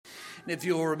And if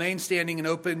you'll remain standing and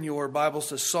open your Bibles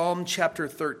to Psalm chapter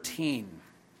 13.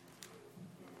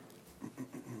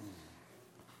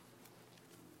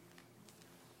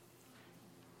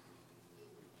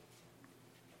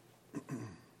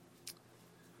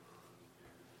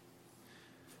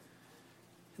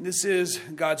 This is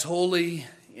God's holy,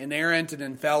 inerrant, and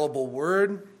infallible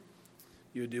word.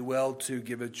 You do well to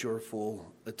give it your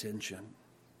full attention.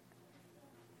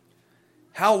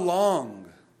 How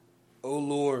long, O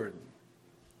Lord,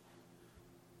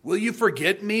 will you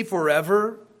forget me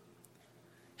forever?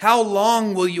 How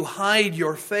long will you hide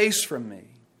your face from me?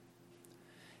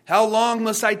 How long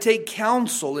must I take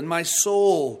counsel in my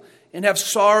soul and have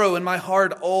sorrow in my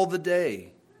heart all the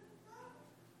day?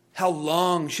 How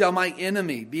long shall my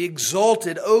enemy be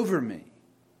exalted over me?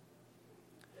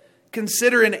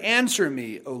 Consider and answer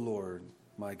me, O Lord,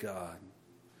 my God.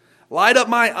 Light up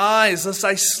my eyes, lest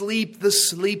I sleep the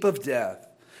sleep of death.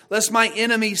 Lest my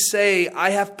enemy say, I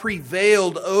have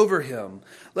prevailed over him.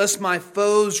 Lest my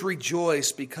foes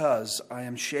rejoice because I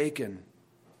am shaken.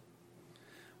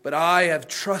 But I have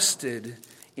trusted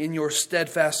in your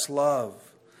steadfast love.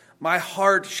 My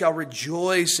heart shall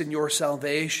rejoice in your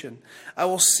salvation. I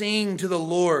will sing to the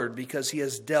Lord because he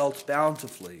has dealt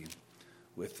bountifully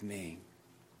with me.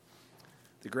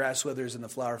 The grass withers and the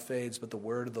flower fades, but the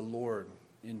word of the Lord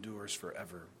endures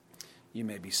forever. You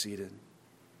may be seated.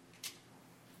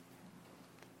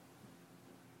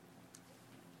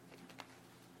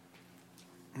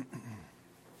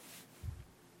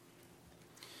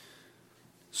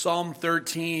 Psalm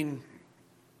 13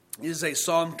 is a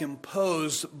psalm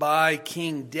composed by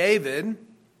King David.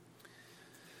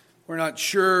 We're not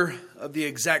sure of the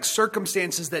exact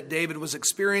circumstances that David was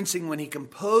experiencing when he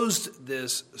composed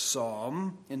this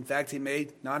psalm. In fact, he may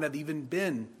not have even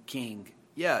been king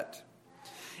yet.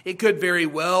 It could very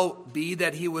well be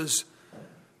that he was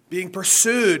being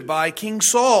pursued by King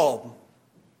Saul.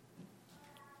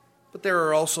 But there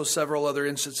are also several other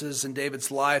instances in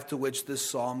David's life to which this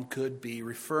psalm could be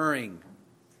referring.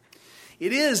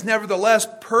 It is nevertheless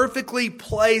perfectly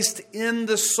placed in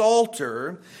the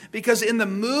Psalter because in the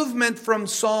movement from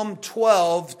Psalm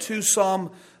 12 to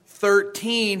Psalm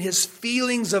 13, his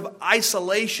feelings of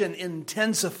isolation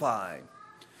intensify.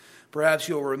 Perhaps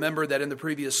you'll remember that in the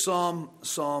previous psalm,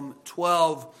 Psalm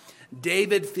 12,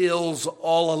 David feels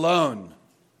all alone.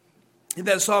 In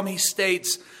that psalm he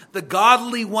states, "The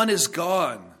godly one is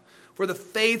gone, for the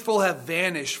faithful have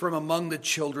vanished from among the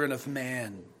children of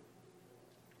man."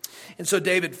 And so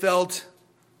David felt,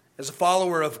 as a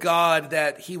follower of God,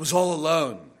 that he was all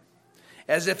alone,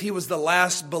 as if he was the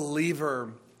last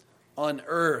believer on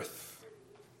earth.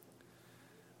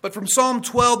 But from Psalm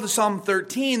 12 to Psalm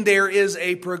 13, there is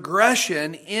a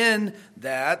progression in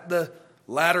that. The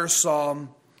latter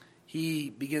psalm, he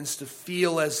begins to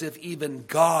feel as if even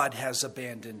God has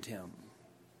abandoned him.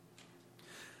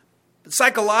 But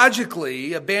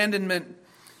psychologically, abandonment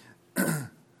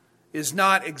is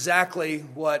not exactly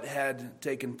what had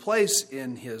taken place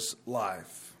in his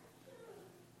life.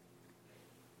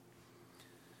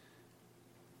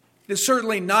 It is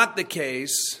certainly not the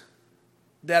case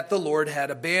that the Lord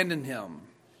had abandoned him,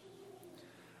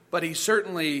 but he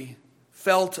certainly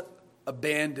felt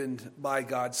abandoned by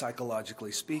God,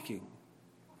 psychologically speaking.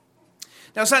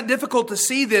 Now, it's not difficult to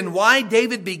see then why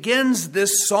David begins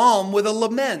this psalm with a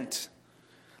lament.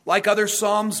 Like other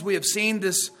psalms we have seen,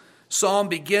 this psalm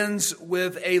begins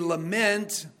with a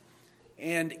lament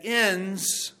and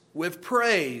ends with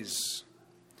praise.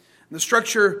 And the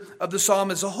structure of the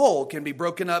psalm as a whole can be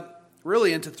broken up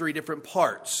really into three different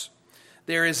parts.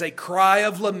 There is a cry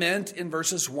of lament in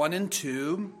verses 1 and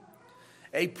 2,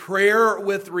 a prayer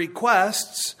with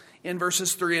requests in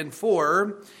verses 3 and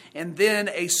 4, and then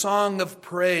a song of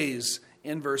praise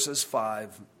in verses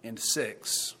 5 and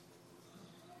 6.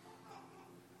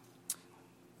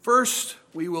 First,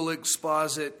 we will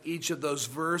exposit each of those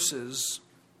verses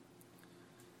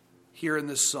here in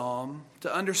this psalm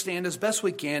to understand as best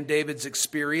we can David's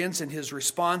experience and his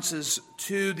responses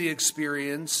to the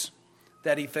experience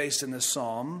that he faced in this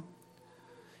psalm.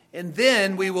 And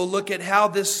then we will look at how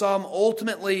this psalm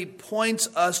ultimately points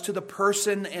us to the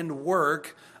person and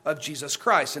work of Jesus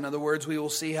Christ. In other words, we will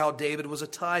see how David was a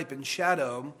type and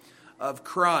shadow of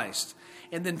Christ.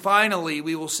 And then finally,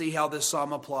 we will see how this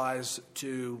psalm applies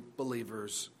to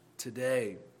believers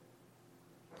today.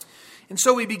 And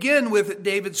so we begin with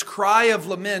David's cry of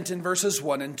lament in verses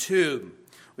 1 and 2.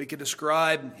 We could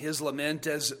describe his lament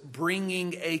as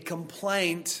bringing a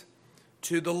complaint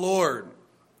to the Lord.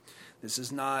 This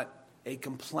is not a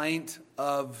complaint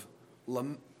of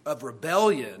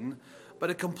rebellion, but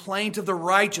a complaint of the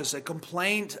righteous, a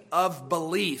complaint of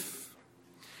belief.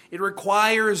 It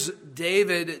requires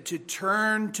David to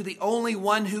turn to the only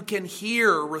one who can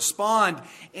hear, respond,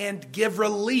 and give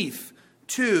relief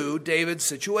to David's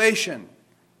situation.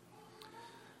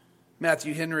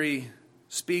 Matthew Henry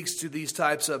speaks to these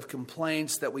types of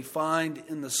complaints that we find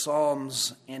in the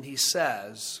Psalms, and he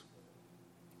says,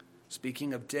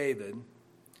 speaking of David,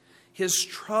 his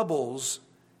troubles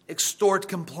extort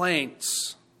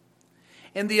complaints,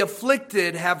 and the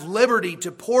afflicted have liberty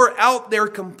to pour out their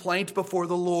complaint before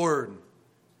the Lord.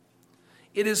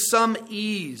 It is some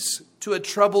ease to a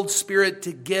troubled spirit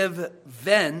to give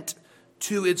vent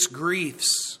to its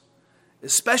griefs,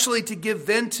 especially to give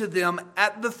vent to them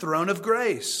at the throne of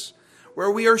grace, where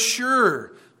we are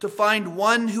sure to find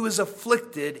one who is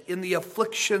afflicted in the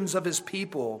afflictions of his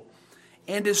people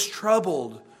and is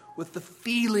troubled with the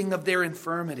feeling of their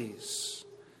infirmities.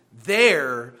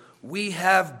 There we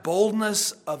have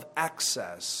boldness of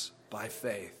access by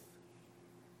faith.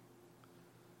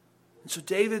 And so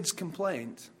David's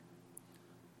complaint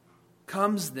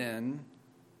comes then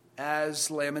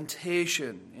as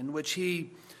lamentation, in which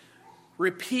he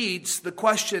repeats the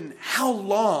question, how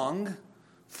long,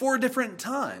 4 different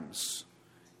times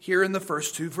here in the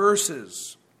first 2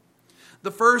 verses.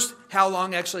 The first, how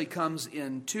long, actually comes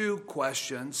in 2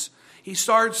 questions. He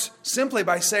starts simply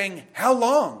by saying, how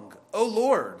long, O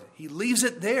Lord? He leaves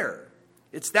it there.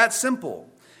 It's that simple.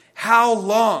 How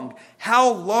long?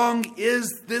 How long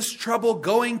is this trouble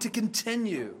going to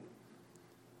continue?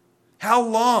 How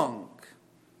long?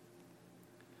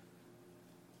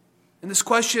 And this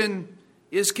question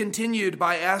is continued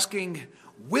by asking,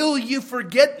 will you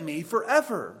forget me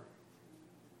forever?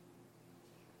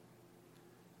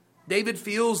 David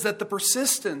feels that the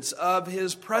persistence of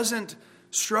his present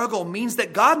struggle means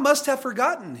that God must have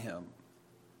forgotten him.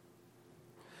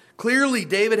 Clearly,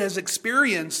 David has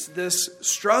experienced this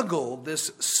struggle,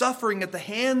 this suffering at the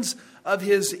hands of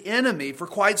his enemy for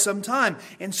quite some time.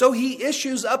 And so he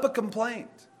issues up a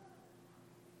complaint.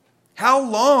 How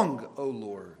long, O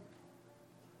Lord?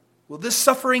 Will this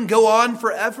suffering go on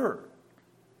forever?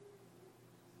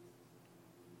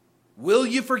 Will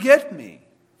you forget me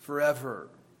forever?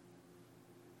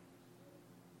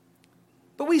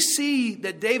 But we see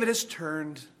that David has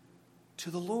turned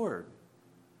to the Lord.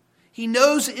 He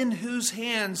knows in whose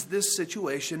hands this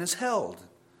situation is held.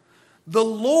 The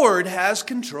Lord has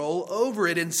control over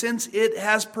it, and since it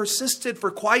has persisted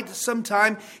for quite some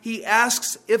time, he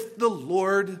asks if the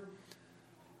Lord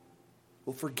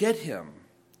will forget him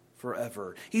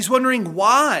forever. He's wondering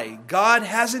why God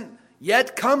hasn't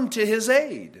yet come to his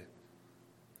aid.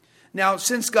 Now,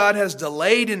 since God has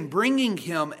delayed in bringing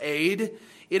him aid,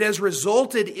 it has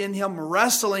resulted in him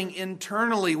wrestling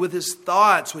internally with his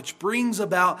thoughts, which brings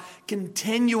about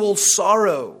continual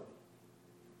sorrow.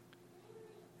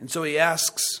 And so he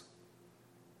asks,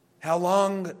 how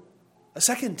long a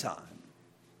second time?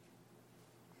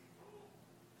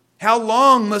 How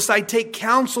long must I take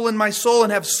counsel in my soul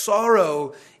and have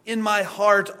sorrow in my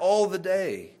heart all the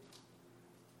day?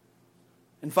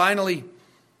 And finally,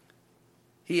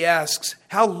 he asks,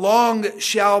 how long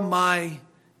shall my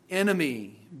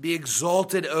enemy be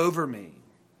exalted over me?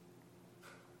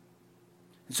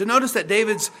 And so notice that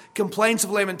David's complaints of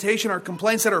lamentation are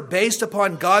complaints that are based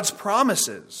upon God's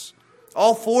promises.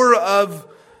 All 4 of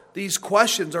these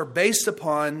questions are based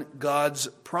upon God's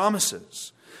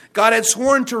promises. God had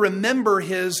sworn to remember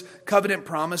his covenant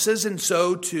promises, and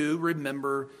so to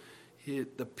remember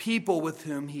the people with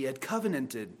whom he had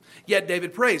covenanted. Yet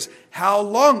David prays, how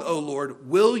long, O Lord,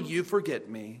 will you forget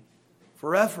me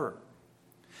forever?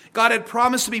 God had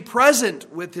promised to be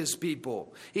present with his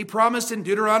people. He promised in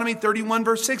Deuteronomy 31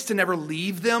 verse 6 to never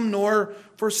leave them nor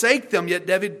forsake them. Yet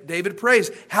David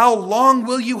prays, how long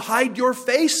will you hide your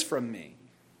face from me?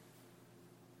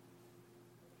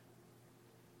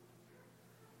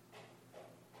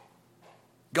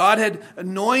 God had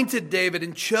anointed David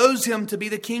and chose him to be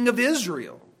the king of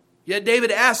Israel. Yet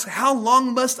David asks, how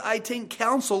long must I take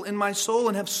counsel in my soul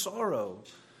and have sorrow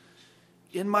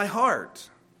in my heart?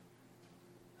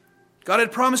 God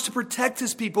had promised to protect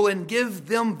his people and give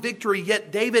them victory,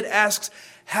 yet David asks,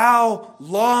 how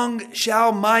long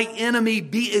shall my enemy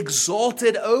be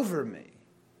exalted over me?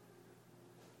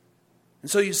 And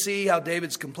so you see how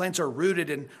David's complaints are rooted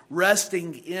in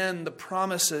resting in the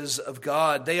promises of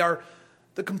God. They are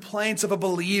the complaints of a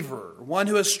believer, one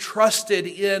who has trusted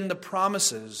in the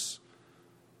promises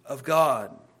of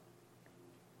God.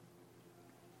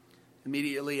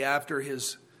 Immediately after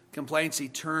his complaints, he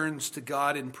turns to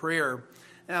God in prayer.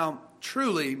 Now,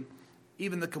 truly,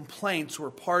 even the complaints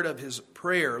were part of his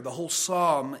prayer. The whole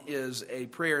psalm is a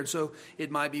prayer. And so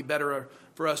it might be better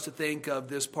for us to think of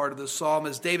this part of the psalm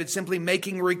as David simply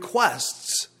making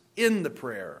requests in the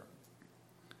prayer.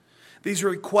 These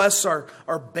requests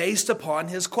are based upon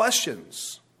his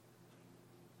questions.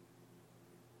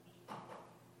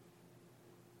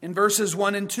 In verses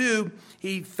 1 and 2,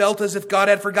 he felt as if God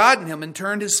had forgotten him and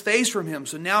turned his face from him.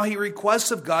 So now he requests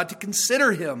of God to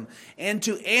consider him and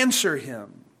to answer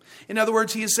him. In other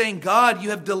words, he is saying, God,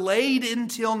 you have delayed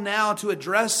until now to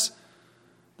address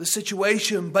the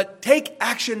situation, but take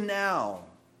action now.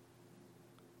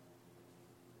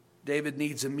 David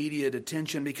needs immediate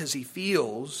attention because he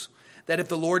feels that if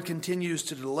the Lord continues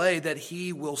to delay, that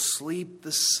he will sleep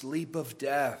the sleep of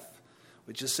death,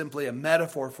 which is simply a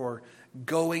metaphor for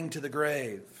going to the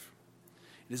grave.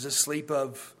 It is a sleep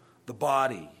of the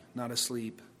body, not a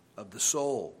sleep of the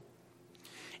soul.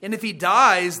 And if he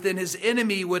dies, then his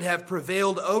enemy would have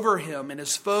prevailed over him and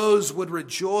his foes would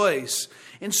rejoice.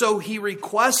 And so he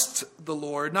requests the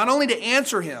Lord not only to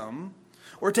answer him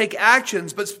or take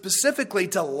actions, but specifically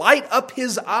to light up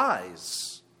his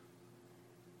eyes.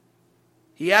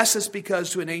 He asks this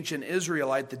because to an ancient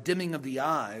Israelite, the dimming of the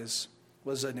eyes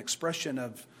was an expression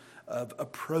of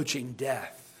approaching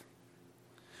death.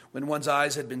 When one's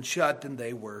eyes had been shut, then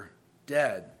they were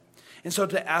dead. And so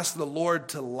to ask the Lord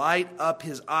to light up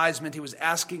his eyes meant he was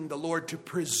asking the Lord to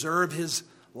preserve his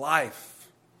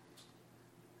life.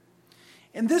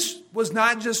 And this was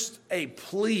not just a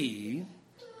plea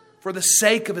for the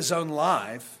sake of his own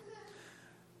life,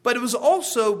 but it was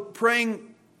also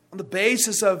praying on the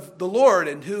basis of the Lord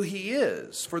and who he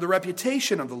is, for the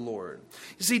reputation of the Lord.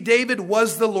 You see, David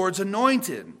was the Lord's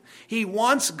anointed. He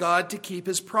wants God to keep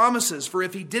his promises, for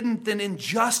if he didn't, then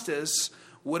injustice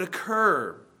would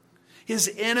occur.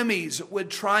 His enemies would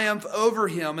triumph over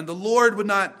him, and the Lord would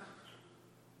not,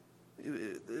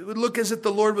 it would look as if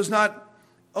the Lord was not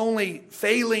only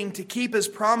failing to keep his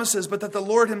promises, but that the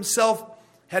Lord himself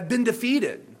had been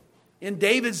defeated. In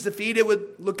David's defeat, it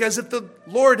would look as if the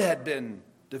Lord had been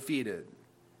defeated.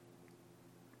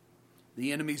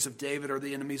 The enemies of David are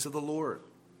the enemies of the Lord.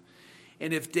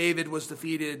 And if David was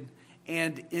defeated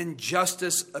and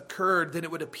injustice occurred, then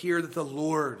it would appear that the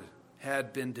Lord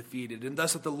had been defeated, and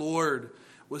thus that the Lord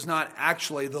was not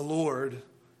actually the Lord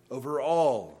over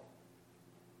all.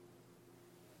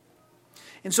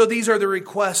 And so these are the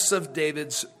requests of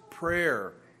David's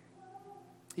prayer.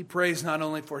 He prays not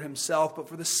only for himself, but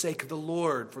for the sake of the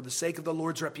Lord, for the sake of the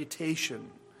Lord's reputation.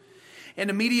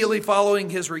 And immediately following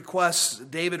his requests,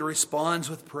 David responds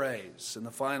with praise in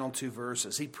the final two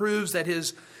verses. He proves that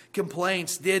his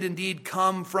complaints did indeed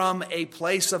come from a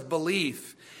place of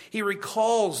belief. He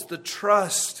recalls the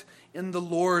trust in the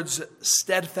Lord's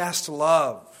steadfast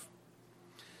love.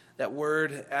 That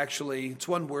word actually, it's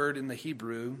one word in the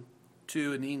Hebrew,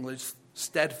 two in English,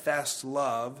 steadfast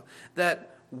love.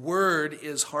 That word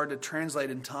is hard to translate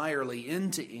entirely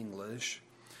into English.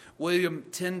 William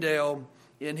Tyndale,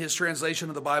 in his translation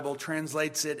of the Bible,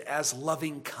 translates it as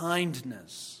loving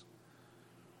kindness,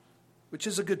 which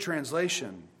is a good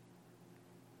translation.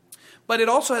 But it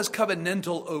also has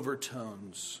covenantal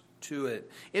overtones to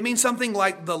it. It means something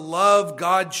like the love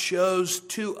God shows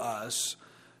to us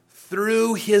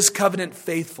through his covenant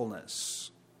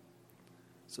faithfulness.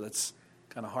 So that's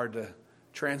kind of hard to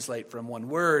translate from one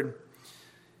word.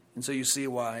 And so you see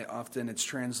why often it's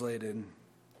translated,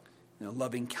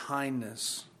 loving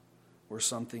kindness or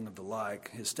something of the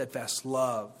like, his steadfast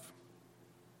love.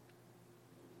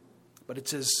 But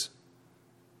it's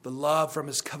the love from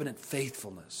his covenant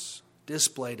faithfulness,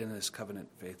 displayed in his covenant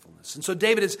faithfulness. And so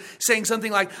David is saying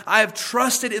something like, I have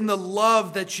trusted in the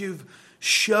love that you've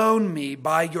shown me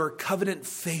by your covenant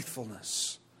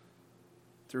faithfulness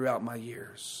throughout my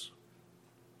years.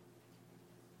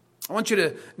 I want you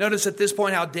to notice at this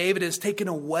point how David is taken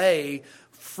away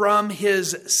from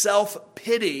his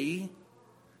self-pity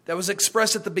that was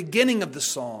expressed at the beginning of the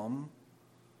psalm,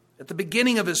 at the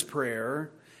beginning of his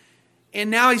prayer, and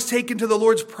now he's taken to the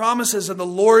Lord's promises and the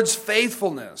Lord's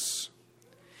faithfulness.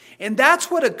 And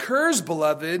that's what occurs,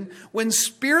 beloved, when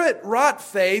Spirit-wrought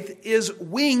faith is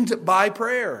winged by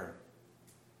prayer.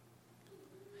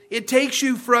 It takes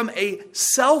you from a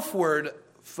selfward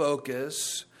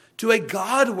focus to a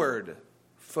Godward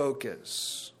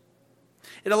focus.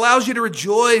 It allows you to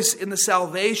rejoice in the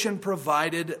salvation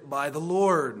provided by the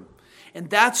Lord. And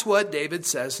that's what David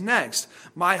says next.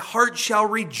 My heart shall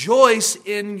rejoice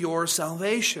in your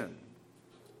salvation.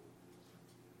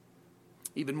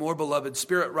 Even more, beloved,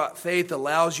 Spirit-wrought faith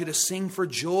allows you to sing for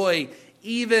joy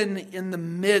even in the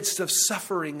midst of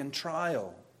suffering and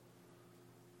trial.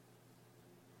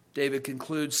 David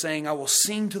concludes saying, I will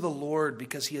sing to the Lord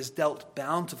because he has dealt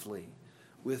bountifully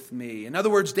with me. In other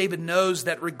words, David knows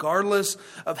that regardless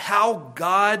of how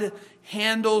God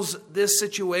handles this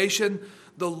situation,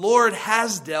 the Lord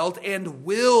has dealt and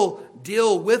will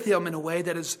deal with him in a way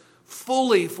that is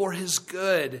fully for his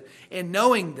good. And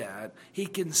knowing that, he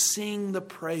can sing the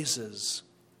praises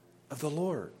of the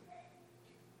Lord.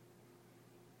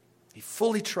 He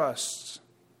fully trusts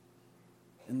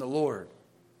in the Lord,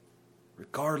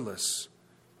 regardless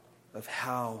of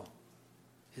how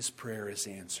his prayer is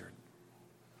answered.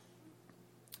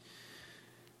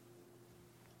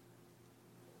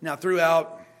 Now,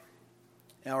 throughout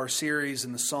our series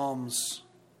in the Psalms,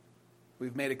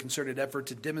 we've made a concerted effort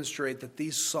to demonstrate that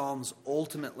these Psalms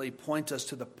ultimately point us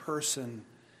to the person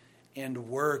and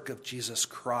work of Jesus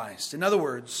Christ. In other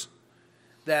words,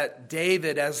 that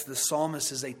David as the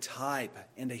psalmist is a type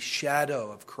and a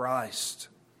shadow of Christ.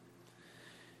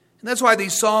 And that's why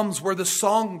these Psalms were the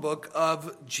songbook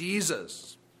of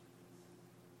Jesus.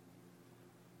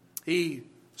 He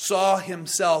saw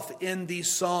himself in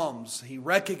these Psalms. He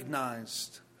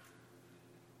recognized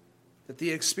that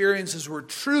the experiences were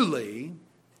truly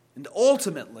and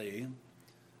ultimately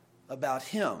about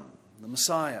him, the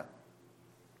Messiah.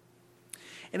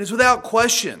 And it's without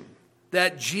question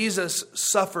that Jesus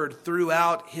suffered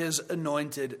throughout his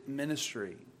anointed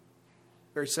ministry,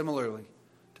 very similarly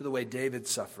to the way David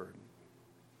suffered.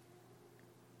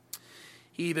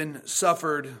 He even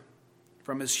suffered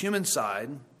from his human side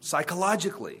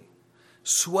psychologically,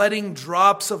 sweating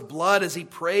drops of blood as he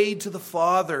prayed to the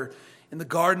Father in the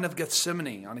Garden of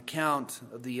Gethsemane on account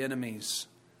of the enemies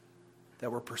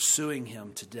that were pursuing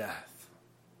him to death.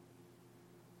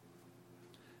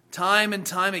 Time and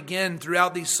time again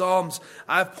throughout these Psalms,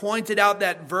 I've pointed out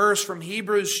that verse from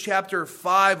Hebrews chapter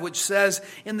 5, which says,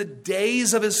 in the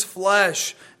days of his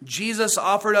flesh, Jesus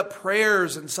offered up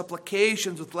prayers and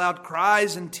supplications with loud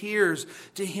cries and tears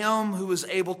to him who was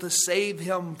able to save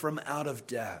him from out of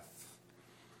death.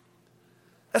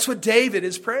 That's what David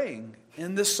is praying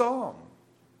in this psalm.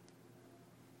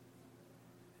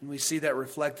 And we see that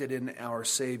reflected in our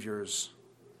Savior's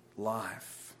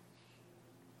life.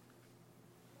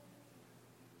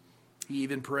 He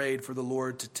even prayed for the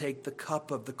Lord to take the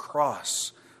cup of the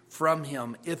cross from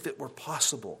him if it were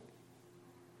possible.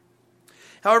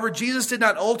 However, Jesus did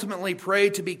not ultimately pray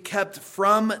to be kept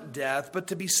from death, but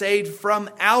to be saved from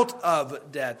out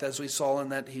of death, as we saw in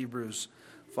that Hebrews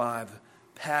 5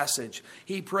 passage.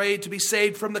 He prayed to be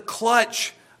saved from the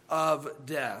clutch of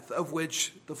death, of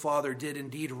which the Father did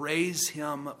indeed raise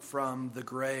him from the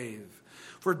grave.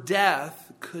 For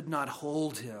death could not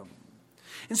hold him.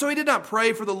 And so he did not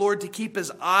pray for the Lord to keep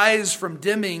his eyes from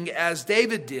dimming as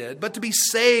David did, but to be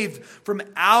saved from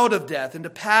out of death and to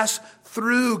pass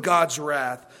through God's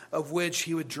wrath, of which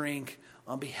he would drink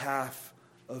on behalf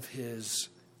of his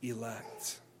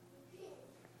elect.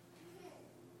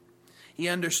 He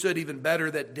understood even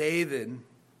better that David,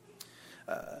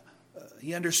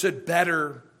 he understood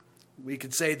better, we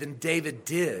could say, than David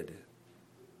did,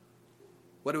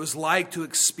 what it was like to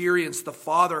experience the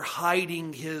Father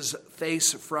hiding his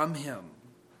face from him.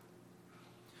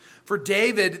 For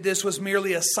David, this was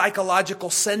merely a psychological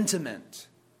sentiment.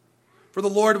 For the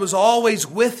Lord was always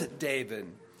with David.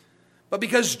 But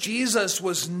because Jesus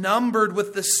was numbered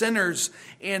with the sinners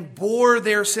and bore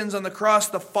their sins on the cross,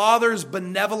 the Father's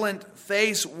benevolent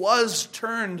face was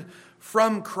turned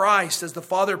from Christ as the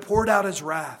Father poured out his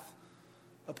wrath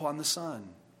upon the Son.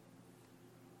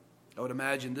 I would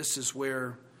imagine this is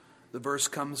where the verse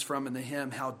comes from in the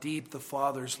hymn, How Deep the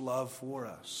Father's Love for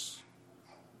Us,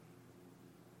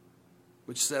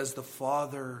 which says the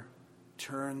Father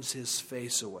turns his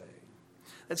face away.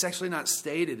 That's actually not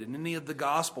stated in any of the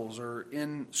Gospels or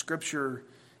in Scripture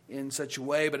in such a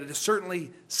way, but it is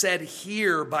certainly said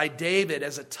here by David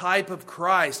as a type of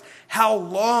Christ. How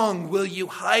long will you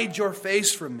hide your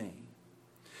face from me?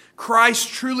 Christ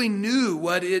truly knew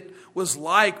what it was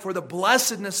like for the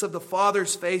blessedness of the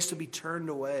Father's face to be turned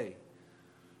away.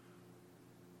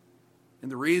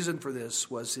 And the reason for this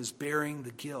was his bearing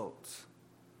the guilt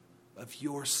of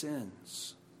your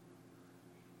sins,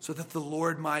 so that the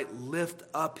Lord might lift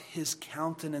up his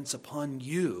countenance upon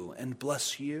you and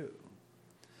bless you.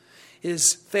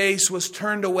 His face was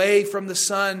turned away from the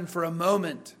Son for a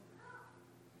moment,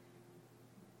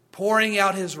 pouring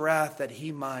out his wrath that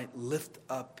he might lift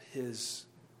up his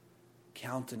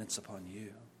countenance upon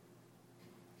you.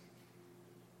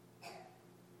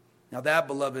 Now that,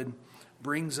 beloved,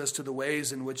 brings us to the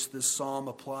ways in which this psalm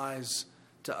applies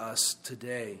to us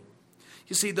today.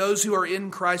 You see, those who are in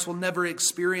Christ will never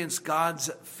experience God's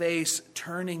face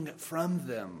turning from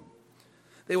them.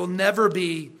 They will never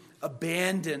be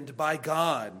abandoned by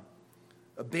God,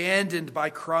 abandoned by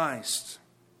Christ.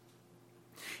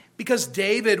 Because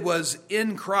David was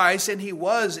in Christ, and he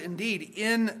was indeed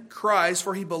in Christ,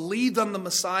 for he believed on the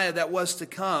Messiah that was to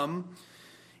come.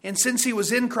 And since he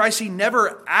was in Christ, he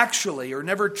never actually or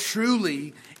never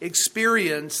truly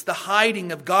experienced the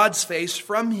hiding of God's face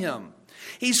from him.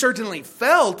 He certainly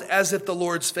felt as if the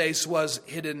Lord's face was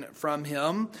hidden from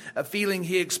him, a feeling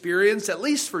he experienced at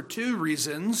least for two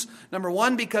reasons. Number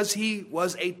one, because he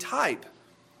was a type,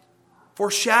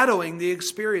 foreshadowing the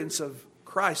experience of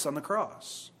Christ on the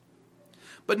cross.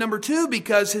 But number two,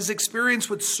 because his experience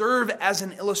would serve as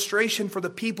an illustration for the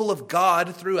people of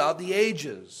God throughout the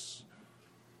ages.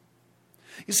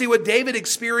 You see, what David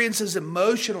experiences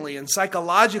emotionally and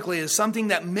psychologically is something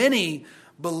that many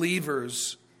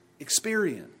believers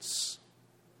experience.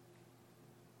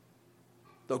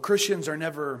 Though Christians are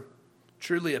never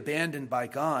truly abandoned by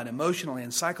God, emotionally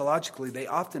and psychologically, they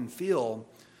often feel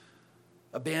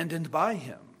abandoned by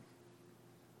Him.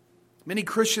 Many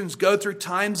Christians go through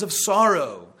times of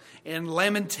sorrow and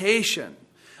lamentation.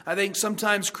 I think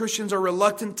sometimes Christians are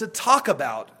reluctant to talk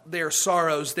about their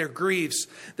sorrows, their griefs,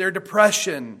 their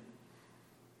depression,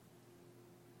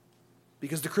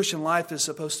 because the Christian life is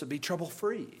supposed to be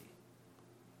trouble-free.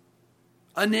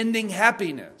 Unending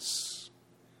happiness.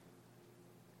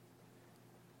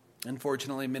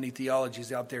 Unfortunately, many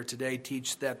theologies out there today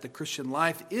teach that the Christian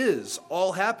life is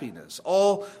all happiness,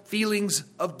 all feelings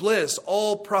of bliss,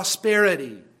 all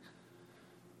prosperity.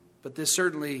 But this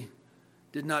certainly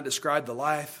did not describe the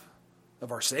life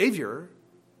of our Savior.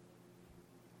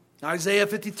 Isaiah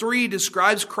 53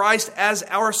 describes Christ as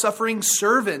our suffering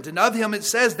servant, and of him it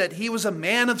says that he was a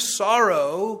man of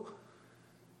sorrow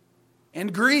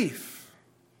and grief.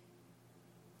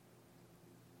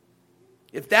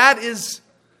 If that is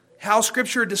how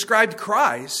Scripture described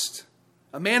Christ,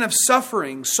 a man of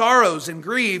suffering, sorrows, and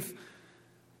grief,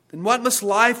 then what must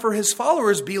life for his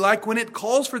followers be like when it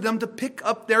calls for them to pick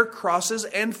up their crosses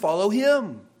and follow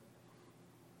him?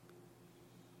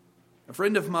 A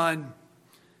friend of mine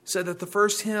said that the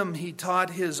first hymn he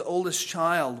taught his oldest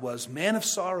child was "Man of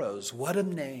Sorrows, What a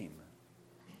Name."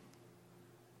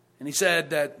 And he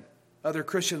said that other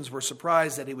Christians were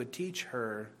surprised that he would teach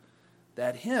her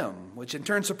that hymn, which in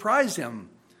turn surprised him.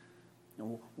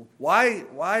 Why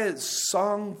is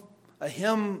a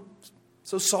hymn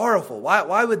so sorrowful?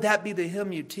 Why would that be the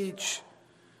hymn you teach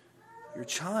your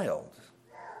child?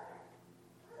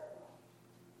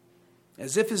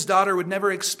 As if his daughter would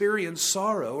never experience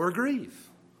sorrow or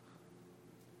grief.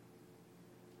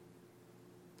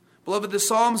 Beloved, the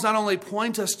Psalms not only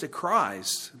point us to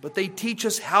Christ, but they teach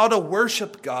us how to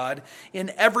worship God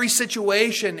in every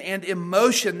situation and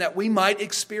emotion that we might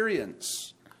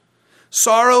experience.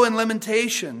 Sorrow and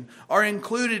lamentation are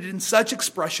included in such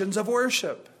expressions of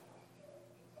worship.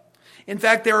 In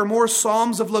fact, there are more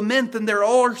psalms of lament than there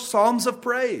are psalms of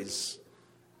praise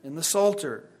in the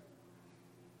Psalter.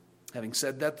 Having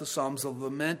said that, the psalms of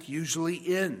lament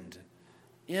usually end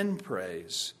in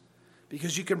praise,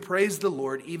 because you can praise the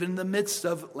Lord even in the midst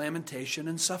of lamentation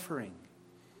and suffering.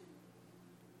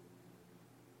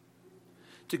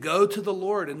 To go to the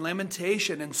Lord in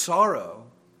lamentation and sorrow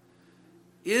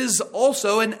is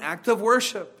also an act of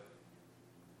worship.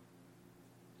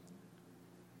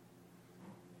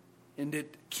 And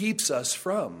it keeps us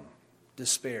from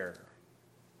despair.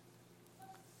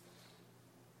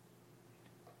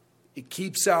 It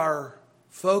keeps our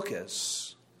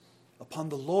focus upon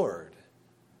the Lord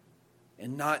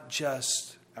and not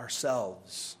just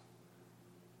ourselves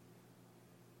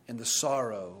and the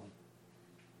sorrow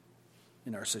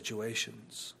in our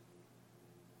situations.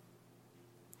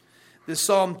 This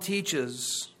psalm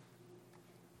teaches,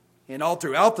 and all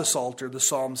throughout the Psalter, the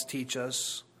Psalms teach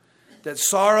us that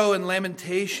sorrow and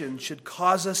lamentation should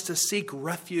cause us to seek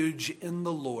refuge in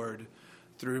the Lord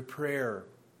through prayer.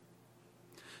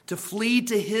 To flee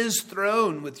to His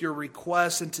throne with your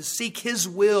requests and to seek His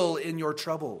will in your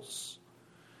troubles.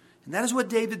 And that is what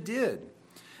David did.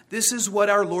 This is what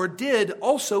our Lord did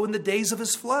also in the days of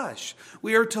His flesh.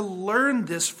 We are to learn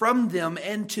this from them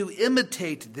and to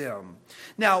imitate them.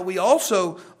 Now, we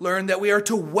also learn that we are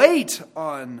to wait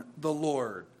on the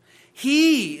Lord.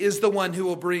 He is the one who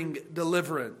will bring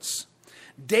deliverance.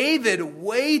 David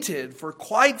waited for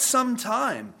quite some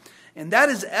time, and that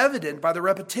is evident by the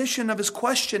repetition of his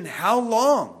question, "How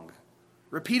long?"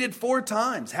 Repeated 4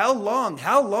 times. How long?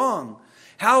 How long?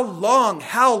 How long?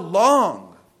 How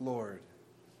long, Lord?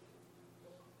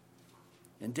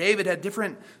 And David had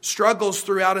different struggles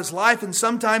throughout his life, and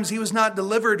sometimes he was not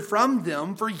delivered from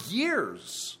them for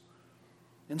years.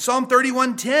 In Psalm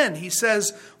 31:10, he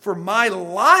says, "For my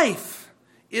life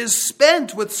is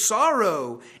spent with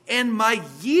sorrow, and my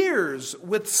years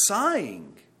with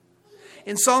sighing."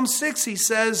 In Psalm 6, he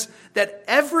says that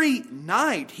every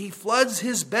night he floods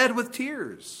his bed with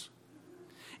tears.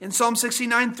 In Psalm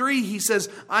 69:3, he says,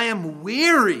 I am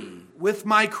weary with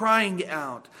my crying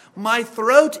out. My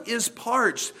throat is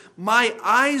parched. My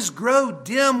eyes grow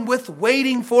dim with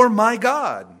waiting for my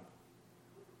God.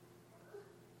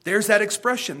 There's that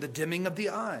expression, the dimming of the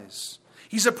eyes.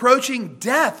 He's approaching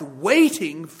death,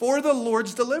 waiting for the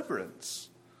Lord's deliverance.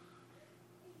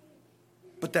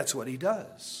 But that's what he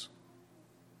does.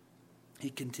 He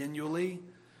continually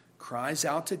cries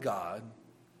out to God,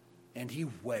 and he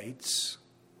waits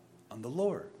on the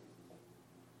Lord.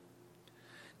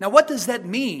 Now, what does that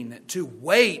mean, to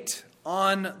wait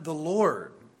on the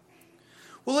Lord?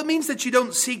 Well, it means that you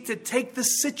don't seek to take the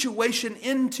situation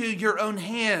into your own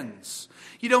hands.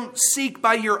 You don't seek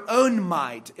by your own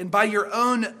might and by your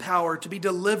own power to be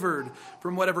delivered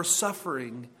from whatever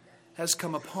suffering has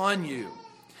come upon you.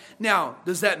 Now,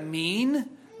 does that mean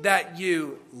that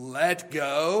you let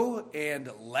go and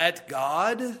let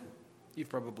God? You've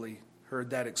probably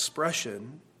heard that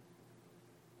expression.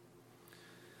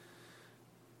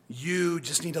 You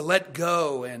just need to let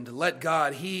go and let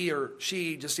God. He or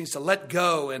she just needs to let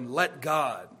go and let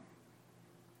God.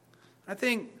 I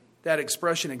think that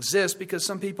expression exists because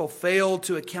some people fail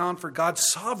to account for God's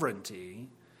sovereignty,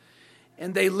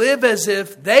 and they live as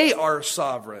if they are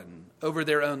sovereign over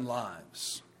their own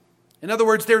lives. In other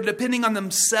words, they're depending on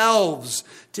themselves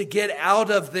to get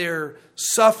out of their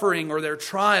suffering or their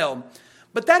trial.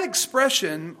 But that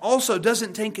expression also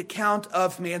doesn't take account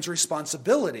of man's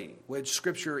responsibility, which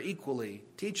Scripture equally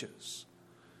teaches,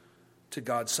 to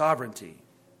God's sovereignty.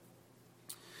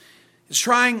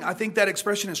 I think that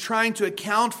expression is trying to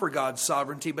account for God's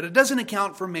sovereignty, but it doesn't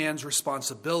account for man's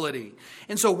responsibility.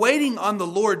 And so waiting on the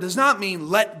Lord does not mean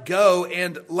let go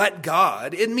and let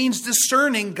God. It means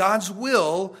discerning God's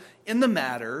will in the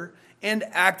matter and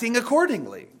acting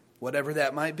accordingly, whatever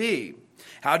that might be.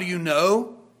 How do you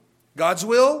know God's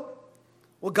will?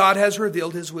 Well, God has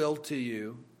revealed his will to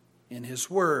you in his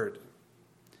word,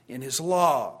 in his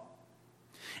law.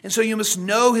 And so you must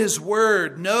know his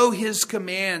word, know his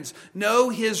commands, know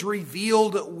his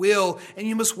revealed will, and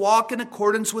you must walk in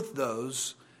accordance with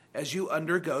those as you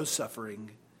undergo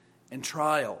suffering and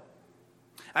trial.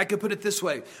 I could put it this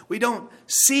way. We don't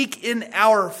seek in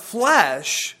our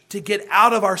flesh to get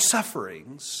out of our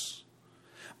sufferings,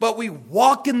 but we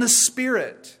walk in the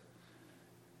Spirit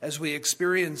as we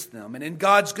experience them. And in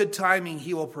God's good timing,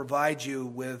 he will provide you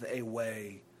with a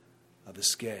way of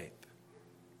escape.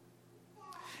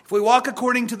 If we walk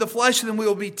according to the flesh, then we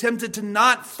will be tempted to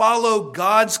not follow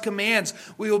God's commands.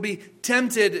 We will be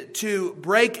tempted to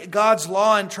break God's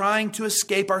law in trying to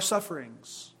escape our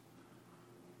sufferings.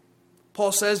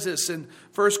 Paul says this in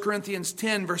 1 Corinthians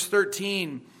 10, verse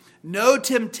 13. No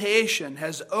temptation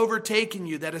has overtaken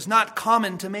you that is not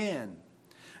common to man.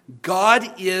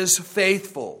 God is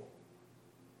faithful,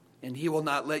 and he will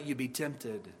not let you be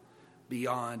tempted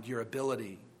beyond your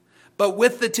ability. But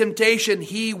with the temptation,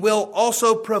 he will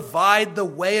also provide the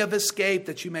way of escape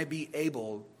that you may be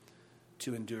able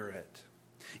to endure it.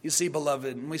 You see,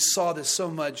 beloved, and we saw this so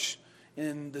much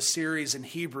in the series in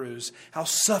Hebrews, how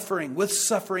with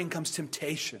suffering comes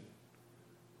temptation.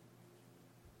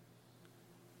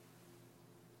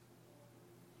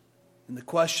 And the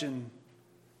question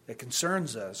that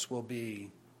concerns us will be,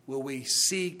 will we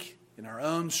seek in our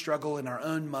own struggle, in our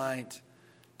own might,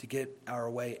 to get our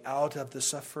way out of the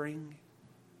suffering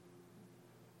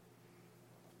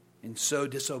and so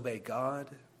disobey God?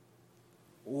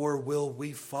 Or will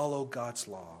we follow God's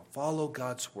law, follow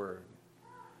God's word,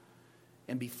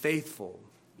 and be faithful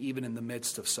even in the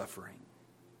midst of suffering?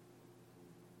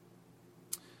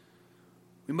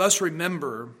 We must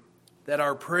remember that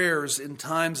our prayers in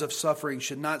times of suffering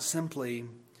should not simply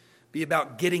be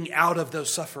about getting out of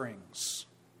those sufferings.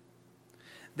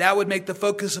 That would make the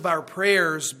focus of our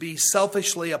prayers be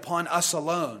selfishly upon us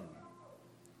alone.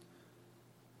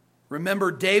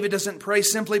 Remember, David doesn't pray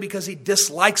simply because he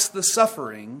dislikes the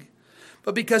suffering,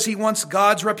 but because he wants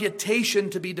God's reputation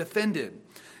to be defended.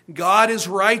 God is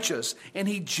righteous, and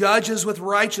he judges with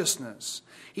righteousness.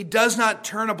 He does not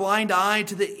turn a blind eye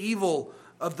to the evil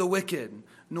of the wicked,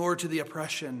 nor to the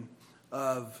oppression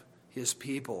of his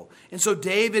people. And so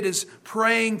David is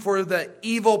praying for the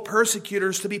evil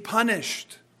persecutors to be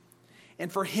punished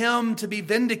and for him to be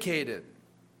vindicated.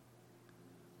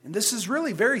 And this is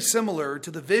really very similar to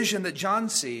the vision that John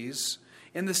sees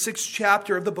in the 6th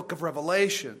chapter of the book of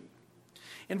Revelation.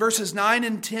 In verses 9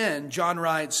 and 10, John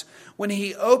writes, "When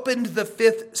he opened the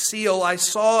 5th seal, I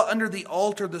saw under the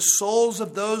altar the souls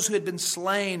of those who had been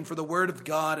slain for the word of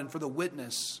God and for the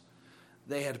witness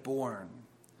they had borne.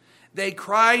 They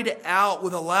cried out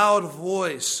with a loud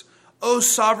voice, O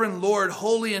sovereign Lord,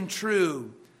 holy and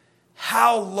true,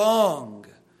 how long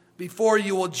before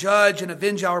you will judge and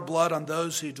avenge our blood on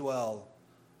those who dwell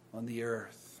on the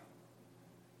earth?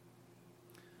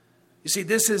 You see,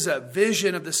 this is a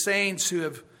vision of the saints who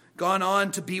have gone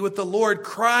on to be with the Lord,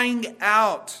 crying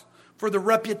out for the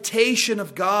reputation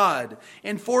of God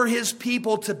and for his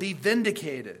people to be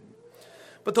vindicated.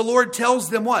 But the Lord tells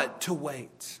them what? To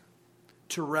wait,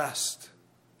 to rest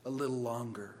a little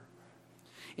longer.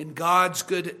 In God's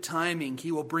good timing,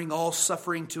 he will bring all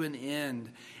suffering to an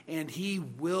end, and he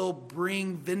will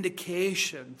bring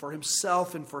vindication for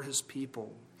himself and for his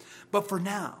people. But for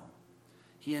now,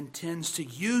 he intends to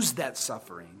use that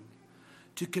suffering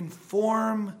to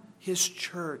conform his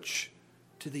church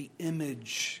to the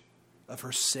image of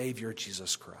her Savior,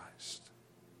 Jesus Christ.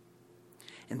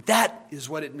 And that is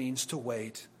what it means to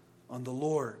wait on the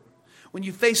Lord. When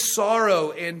you face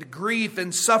sorrow and grief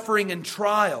and suffering and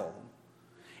trial,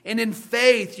 and in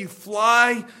faith you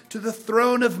fly to the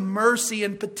throne of mercy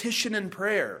and petition and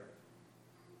prayer,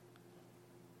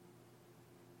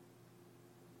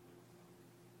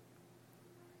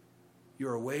 you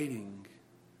are waiting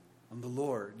on the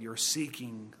Lord. You're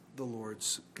seeking the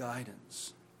Lord's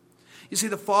guidance. You see,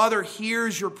 the Father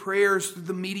hears your prayers through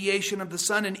the mediation of the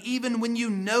Son, and even when you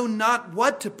know not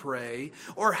what to pray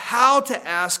or how to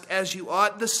ask as you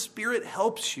ought, the Spirit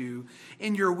helps you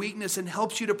in your weakness and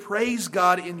helps you to praise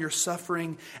God in your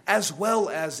suffering as well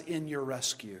as in your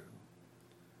rescue,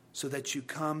 so that you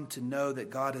come to know that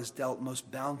God has dealt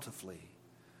most bountifully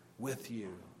with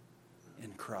you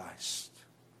in Christ.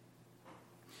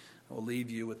 I will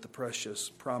leave you with the precious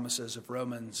promises of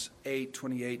Romans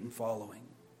 8:28 and following.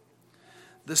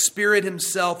 The Spirit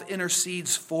himself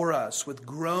intercedes for us with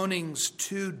groanings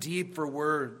too deep for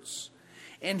words.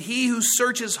 And he who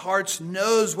searches hearts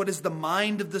knows what is the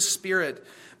mind of the Spirit,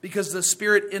 because the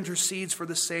Spirit intercedes for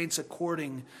the saints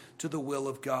according to the will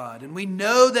of God. And we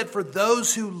know that for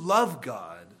those who love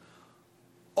God,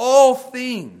 all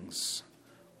things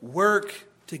work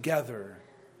together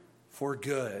for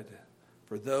good,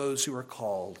 for those who are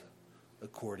called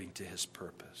according to his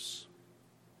purpose.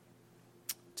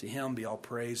 To him be all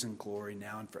praise and glory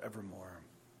now and forevermore.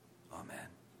 Amen.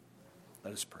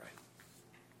 Let us pray.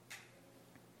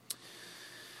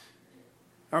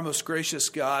 Our most gracious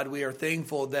God, we are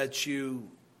thankful that you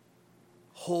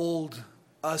hold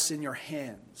us in your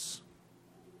hands,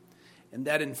 and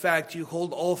that in fact you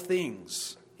hold all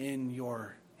things in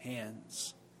your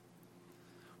hands.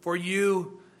 For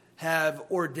you have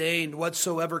ordained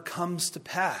whatsoever comes to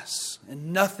pass,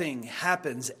 and nothing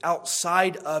happens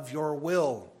outside of your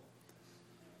will.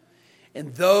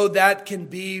 And though that can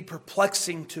be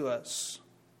perplexing to us,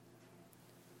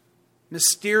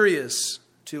 mysterious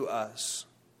to us,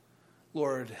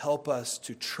 Lord, help us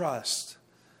to trust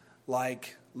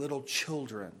like little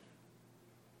children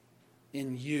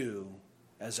in you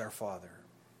as our Father.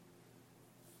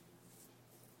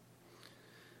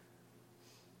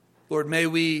 Lord, may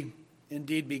we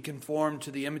indeed be conformed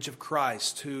to the image of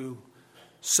Christ, who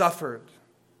suffered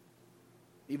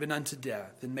even unto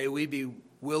death. And may we be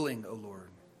willing, O Lord,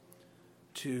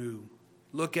 to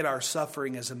look at our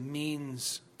suffering as a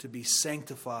means to be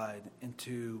sanctified and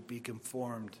to be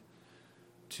conformed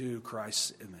to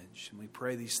Christ's image. And we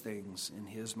pray these things in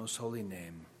his most holy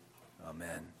name.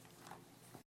 Amen.